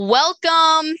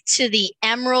Welcome to the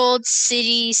Emerald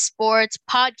City Sports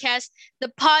Podcast, the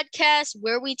podcast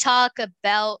where we talk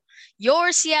about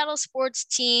your Seattle sports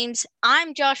teams.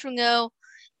 I'm Josh Ringo,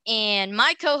 and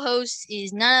my co-host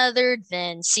is none other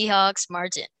than Seahawks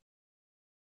Martin.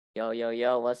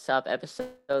 Yo, what's up?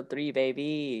 Episode 3,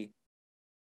 baby.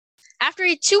 After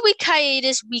a 2-week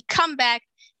hiatus, we come back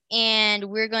and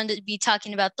we're going to be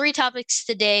talking about three topics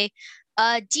today.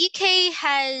 DK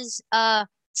has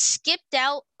skipped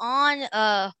out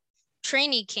on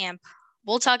training camp.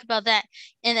 We'll talk about that.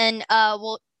 And then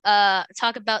we'll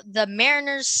talk about the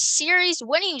Mariners series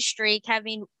winning streak,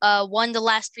 having won the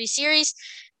last three series.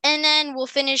 And then we'll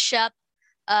finish up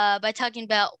by talking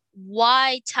about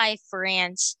why Ty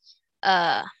France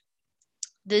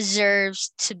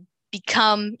deserves to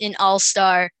become an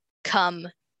all-star come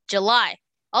July.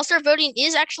 All-star voting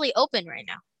is actually open right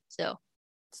now. So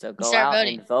go start out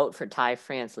voting. and vote for Ty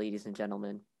France, ladies and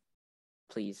gentlemen.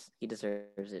 Please, he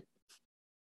deserves it.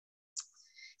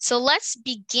 So let's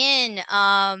begin.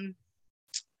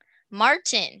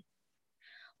 Martin,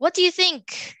 what do you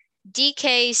think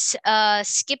DK's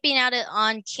skipping out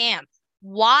on camp?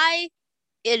 Why?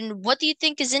 And what do you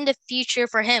think is in the future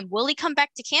for him? Will he come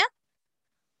back to camp?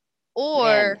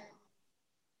 Or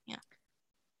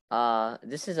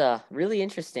this is really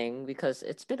interesting because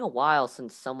it's been a while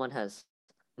since someone has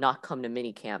not come to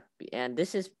minicamp, and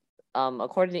this is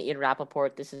according to Ian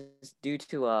Rappaport, this is due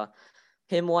to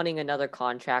him wanting another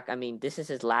contract. I mean, this is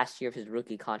his last year of his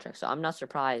rookie contract, so I'm not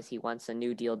surprised he wants a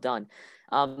new deal done.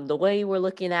 The way we're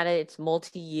looking at it, it's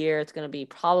multi-year. It's going to be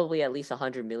probably at least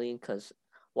 $100 million because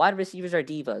wide receivers are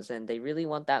divas and they really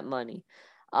want that money.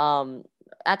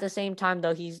 At the same time,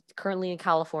 though, he's currently in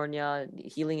California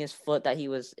healing his foot that he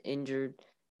was injured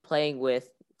playing with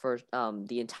for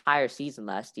the entire season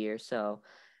last year. So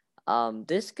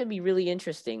this could be really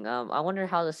interesting. I wonder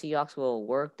how the Seahawks will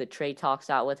work the trade talks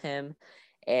out with him.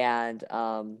 And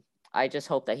I just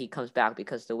hope that he comes back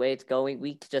because the way it's going,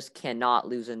 we just cannot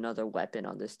lose another weapon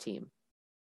on this team.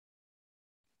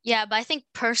 Yeah, but I think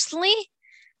personally,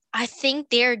 I think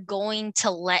they're going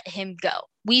to let him go.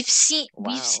 The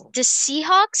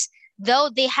Seahawks, though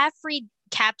they have free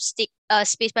cap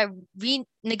space by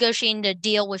renegotiating the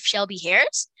deal with Shelby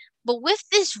Harris, but with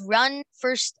this run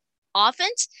first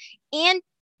offense, and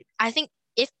I think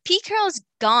if Pete Carroll's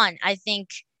gone, I think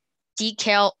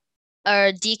Decaf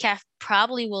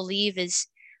probably will leave as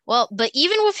well. But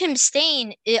even with him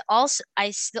staying,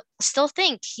 I still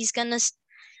think he's gonna.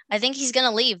 I think he's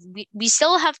gonna leave. We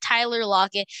still have Tyler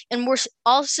Lockett, and we're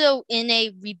also in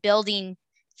a rebuilding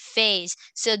phase.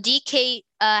 So DK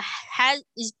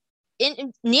is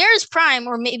in near his prime,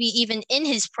 or maybe even in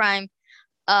his prime,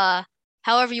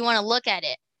 however you want to look at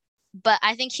it. But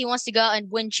I think he wants to go out and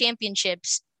win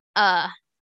championships,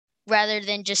 rather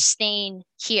than just staying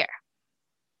here.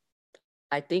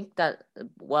 I think that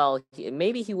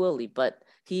maybe he will leave, but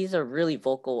he's a really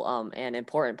vocal and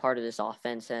important part of this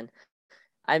offense. And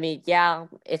I mean, yeah,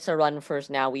 it's a run first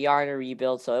now. We are in a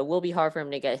rebuild, so it will be hard for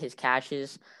him to get his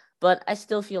catches. But I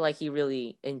still feel like he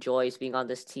really enjoys being on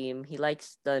this team. He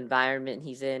likes the environment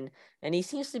he's in, and he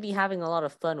seems to be having a lot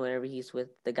of fun whenever he's with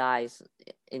the guys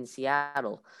in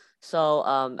Seattle. So,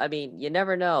 I mean, you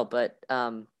never know, but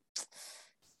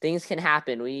things can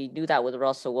happen. We knew that with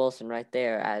Russell Wilson right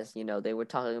there, as you know, they were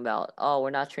talking about, oh, we're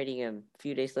not trading him. A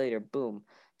few days later, boom.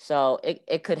 So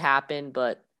it could happen,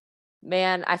 but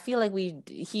man, I feel like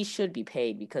he should be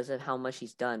paid because of how much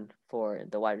he's done for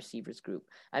the wide receivers group.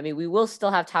 I mean, we will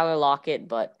still have Tyler Lockett,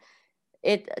 but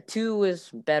two is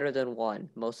better than one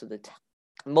most of the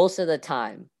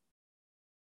time.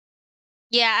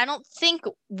 Yeah, I don't think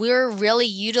we're really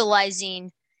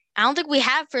utilizing. I don't think we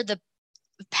have for the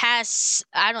past,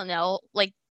 I don't know,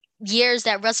 like years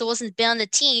that Russell Wilson's been on the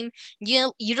team,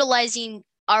 utilizing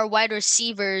our wide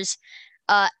receivers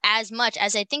as much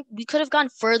as I think we could have gone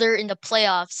further in the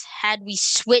playoffs had we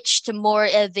switched to more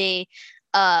of a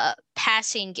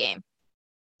passing game.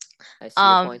 I see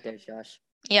your point there, Josh.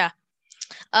 Yeah.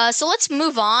 So let's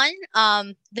move on.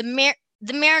 The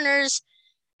Mariners,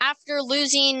 after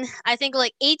losing, I think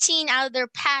like 18 out of their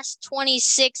past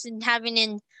 26 and having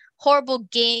a horrible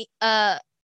game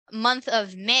month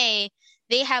of May,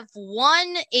 they have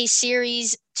won a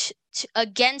series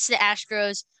against the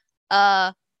Astros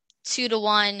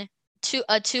 2-1,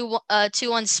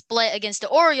 2-1 split against the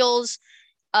Orioles,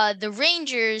 the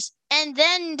Rangers, and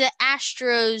then the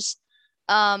Astros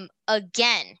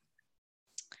again.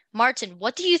 Martin,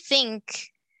 what do you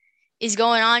think is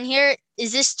going on here?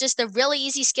 Is this just a really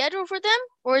easy schedule for them,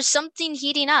 or is something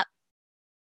heating up?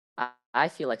 I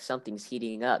feel like something's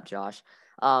heating up, Josh.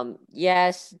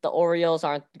 Yes, the Orioles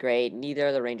aren't great, neither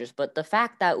are the Rangers, but the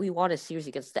fact that we won a series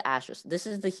against the Astros, this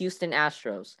is the Houston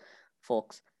Astros,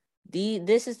 folks.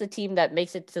 This is the team that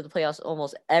makes it to the playoffs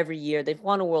almost every year. They've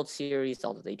won a World Series,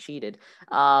 although they cheated.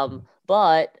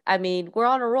 But I mean, we're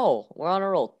on a roll. We're on a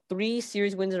roll. 3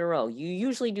 series wins in a row. You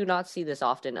usually do not see this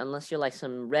often unless you're like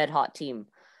some red hot team.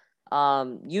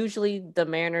 Usually the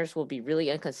Mariners will be really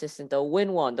inconsistent. They'll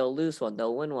win one, they'll lose one,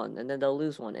 they'll win one, and then they'll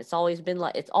lose one. It's always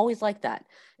like that.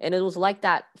 And it was like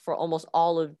that for almost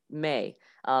all of May.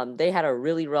 They had a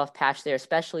really rough patch there,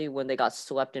 especially when they got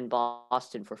swept in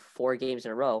Boston for 4 games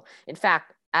in a row. In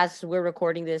fact, as we're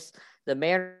recording this, the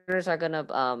Mariners are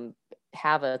gonna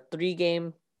have a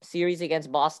 3-game series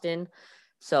against Boston.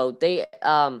 So they,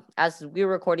 as we're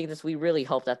recording this, we really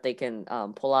hope that they can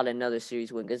pull out another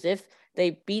series win, because if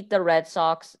they beat the Red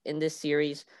Sox in this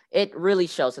series, it really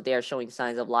shows that they are showing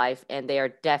signs of life, and they are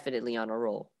definitely on a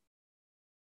roll.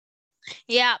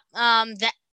 Yeah,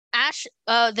 the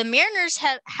Mariners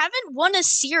haven't won a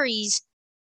series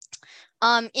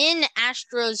in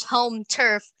Astros home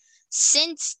turf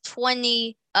since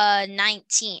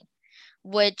 2019,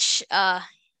 which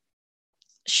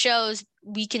shows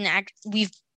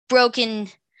we've broken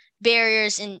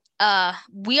barriers, and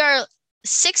we are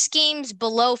 6 games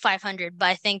below 500, but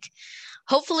I think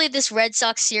hopefully this Red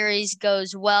Sox series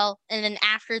goes well, and then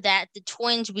after that the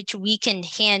Twins, which we can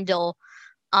handle.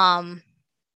 So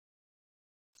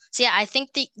yeah, I think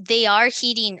they are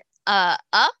heating up,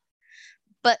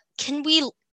 but can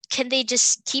they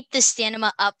just keep the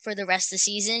stamina up for the rest of the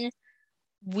season?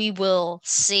 We will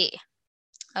see.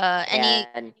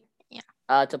 And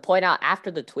to point out,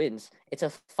 after the Twins, it's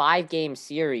a 5-game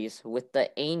series with the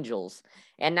Angels.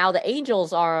 And now the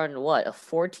Angels are on what, a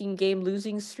 14-game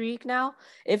losing streak now?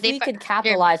 If we could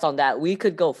capitalize on that, we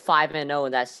could go 5-0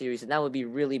 in that series, and that would be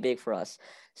really big for us.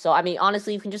 So I mean,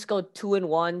 honestly, you can just go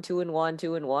 2-1, 2-1,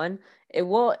 2-1. It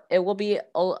will be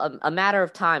a matter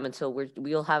of time until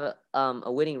we'll have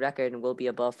a winning record and we'll be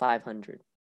above 500.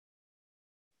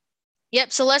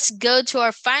 Yep. So let's go to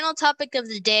our final topic of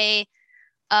the day.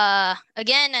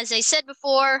 Again, as I said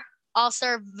before,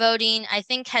 All-Star voting, I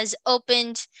think, has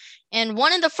opened, and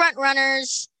one of the front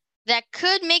runners that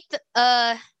could make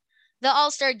the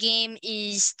All-Star game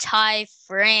is Ty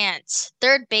France,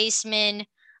 third baseman,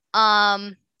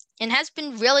 and has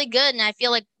been really good, and I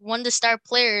feel like one of the star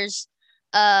players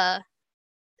that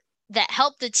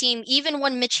helped the team even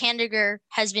when Mitch Haniger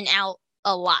has been out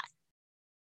a lot.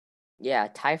 Yeah,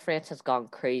 Ty France has gone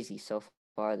crazy so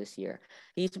far this year.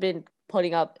 He's been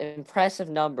putting up impressive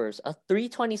numbers, a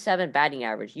 327 batting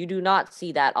average. You do not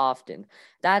see that often.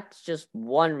 That's just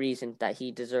one reason that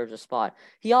he deserves a spot.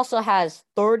 He also has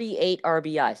 38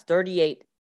 RBIs, 38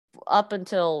 up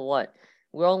until what?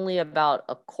 We're only about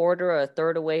a quarter or a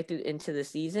third away into the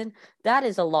season. That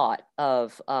is a lot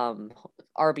of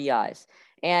RBIs.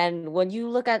 And when you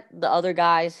look at the other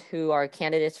guys who are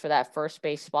candidates for that first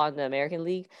base spot in the American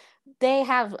League, they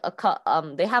have a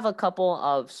couple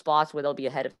of spots where they'll be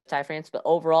ahead of Ty France, but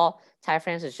overall, Ty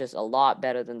France is just a lot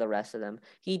better than the rest of them.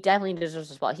 He definitely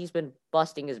deserves a spot. He's been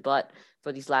busting his butt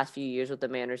for these last few years with the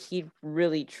Mariners. He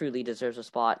really truly deserves a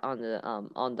spot on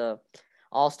the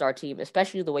All-Star team,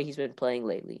 especially the way he's been playing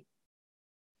lately.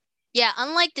 Yeah,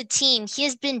 unlike the team, he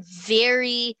has been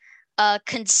very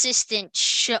consistent,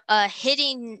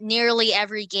 hitting nearly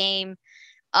every game.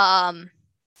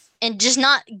 And just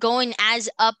not going as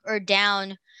up or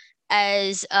down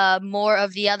as more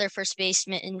of the other first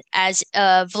basemen, as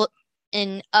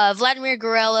Vladimir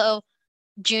Guerrero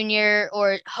Jr.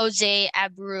 or Jose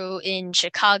Abreu in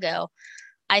Chicago.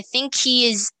 I think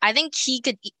he's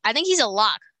a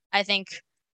lock. I think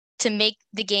to make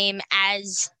the game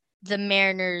as the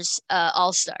Mariners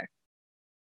All-Star.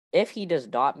 If he does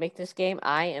not make this game,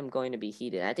 I am going to be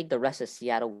heated. I think the rest of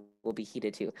Seattle will be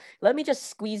heated too. Let me just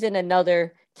squeeze in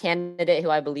another candidate who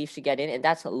I believe should get in, and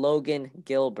that's Logan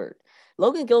Gilbert.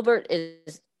 Logan Gilbert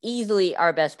is easily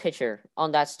our best pitcher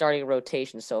on that starting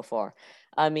rotation so far.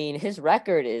 I mean, his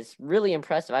record is really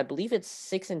impressive. I believe it's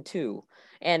 6-2,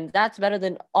 and that's better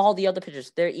than all the other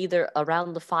pitchers. They're either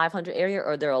around the 500 area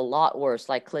or they're a lot worse,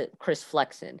 like Chris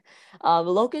Flexen.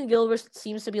 Logan Gilbert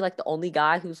seems to be like the only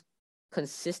guy who's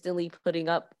consistently putting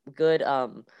up good,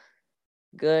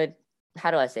 how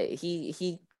do I say it?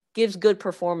 He gives good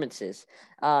performances.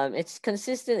 It's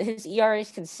consistent. His ERA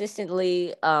is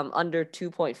consistently under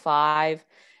 2.5.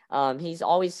 He's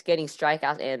always getting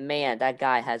strikeouts, and man, that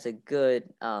guy has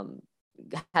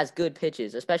good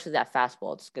pitches, especially that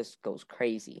fastball. It just goes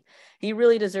crazy. He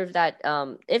really deserves that.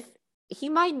 If he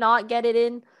might not get it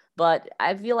in, but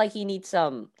I feel like he needs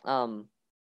some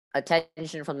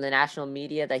attention from the national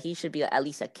media, that he should be at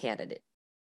least a candidate.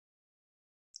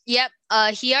 Yep.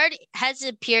 He already has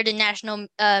appeared in national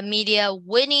media,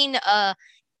 winning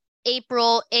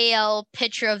April AL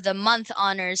Pitcher of the Month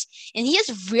honors, and he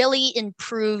has really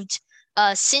improved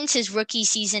since his rookie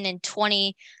season in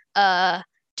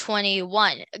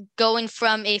 2021, going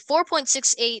from a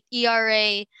 4.68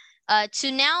 ERA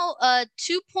to now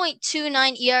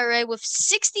 2.29 ERA with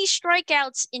 60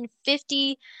 strikeouts in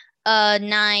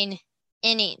 59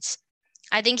 innings.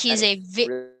 I think he's a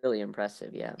really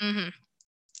impressive, yeah.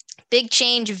 Big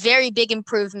change, very big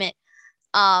improvement.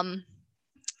 And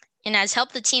has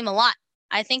helped the team a lot.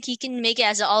 I think he can make it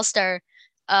as an all-star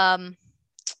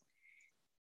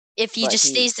if he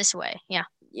stays this way. Yeah.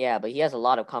 Yeah, but he has a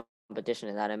lot of competition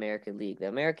in that American League. The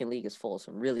American League is full of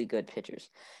some really good pitchers.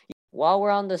 While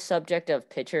we're on the subject of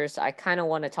pitchers, I kind of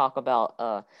want to talk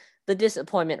about the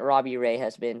disappointment Robbie Ray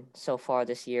has been so far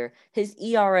this year. His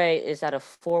ERA is at a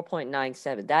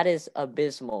 4.97. That is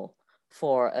abysmal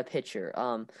for a pitcher.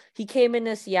 He came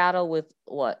into Seattle with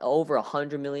over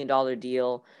 $100 million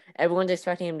deal. Everyone's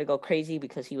expecting him to go crazy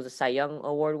because he was a Cy Young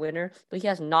Award winner, but he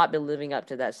has not been living up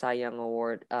to that Cy Young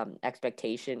Award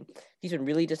expectation. He's been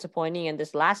really disappointing, and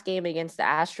this last game against the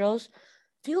Astros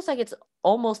feels like it's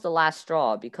almost the last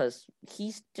straw because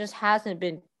he just hasn't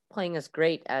been playing as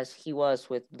great as he was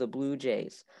with the Blue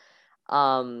Jays.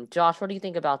 Josh, what do you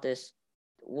think about this?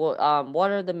 What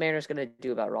are the Mariners going to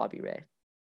do about Robbie Ray?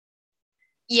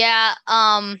 Yeah,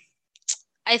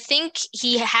 I think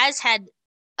he has had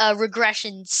a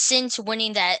regression since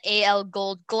winning that AL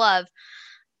Gold Glove.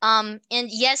 And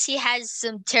yes, he has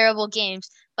some terrible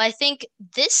games, but I think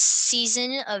this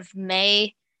season of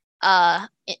May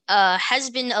has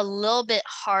been a little bit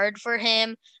hard for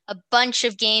him. A bunch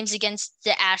of games against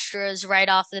the Astros right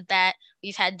off the bat.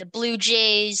 We've had the Blue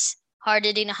Jays,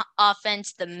 hard-hitting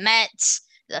offense, the Mets,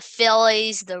 the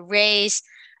Phillies, the Rays.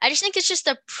 I just think it's just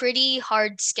a pretty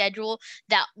hard schedule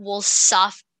that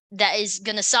is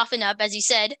gonna soften up, as you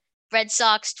said, Red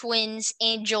Sox, Twins,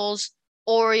 Angels,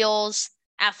 Orioles,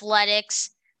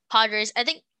 Athletics, Padres. I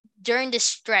think during this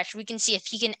stretch we can see if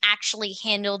he can actually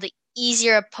handle the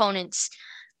easier opponents.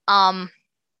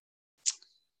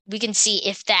 We can see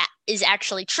if that is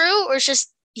actually true or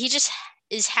he just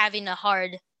is having a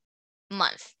hard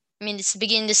month. I mean, it's the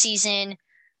beginning of the season.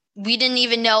 We didn't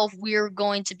even know if we were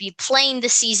going to be playing the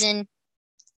season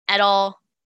at all.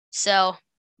 So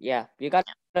yeah, you got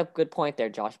a good point there,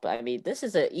 Josh. But I mean, this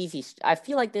is I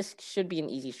feel like this should be an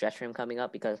easy stretch for him coming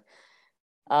up because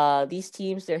these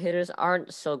teams, their hitters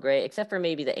aren't so great, except for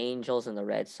maybe the Angels and the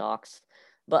Red Sox.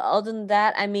 But other than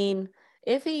that, I mean,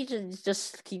 if he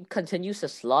just continues to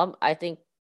slump, I think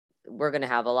we're gonna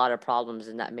have a lot of problems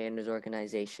in that Mariners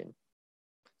organization.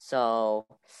 So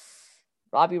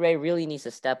Robbie Ray really needs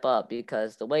to step up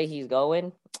because the way he's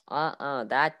going,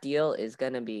 that deal is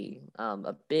gonna be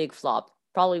a big flop.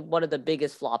 Probably one of the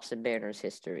biggest flops in Mariners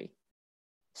history.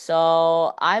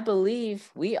 So I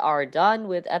believe we are done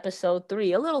with episode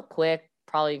 3. A little quick,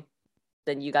 probably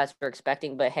than you guys were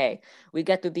expecting, but hey, we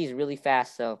get through these really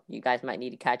fast, so you guys might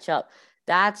need to catch up.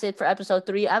 That's it for episode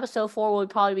 3. Episode 4 will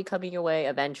probably be coming your way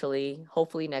eventually,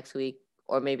 hopefully next week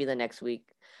or maybe the next week.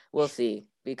 We'll see,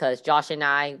 because Josh and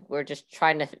I, we're just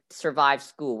trying to survive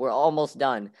school. We're almost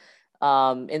done.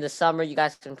 In the summer, you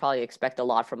guys can probably expect a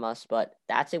lot from us, but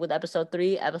that's it with episode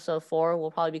 3. Episode 4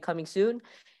 will probably be coming soon.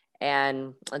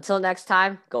 And until next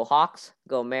time, go Hawks,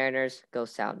 go Mariners, go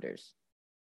Sounders.